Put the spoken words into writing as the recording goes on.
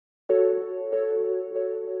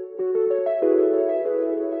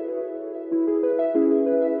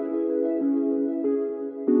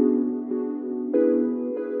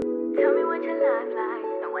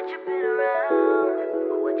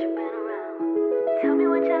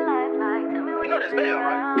as hell,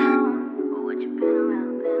 right?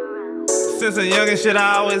 Since a youngin' shit,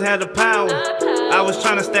 I always had the power. I was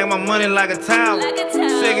tryna stack my money like a tower.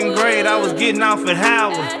 Second grade, I was getting off at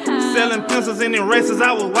Howard. Selling pencils and erasers,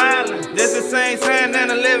 I was wildin'. That's the same time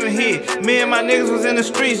 9/11 hit. Me and my niggas was in the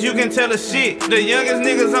streets, you can tell the shit. The youngest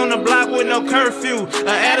niggas on the block with no curfew. An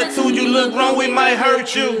attitude, you look wrong, we might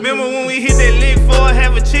hurt you. Remember when we hit that lick for a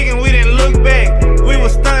half a chicken, we didn't look back. We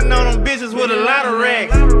was stunting on them bitches with a lot of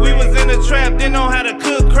racks. We was in the trap, didn't know how to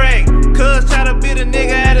cook crack. Cuz try to beat a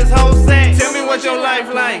nigga at his whole sack. Tell me what your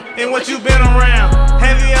life like and what you been around.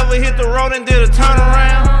 Have you ever hit the road and did a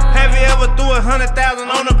turnaround? Have you ever threw 100,000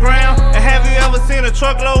 on the ground? And have you ever seen a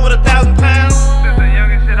truckload with 1,000 pounds?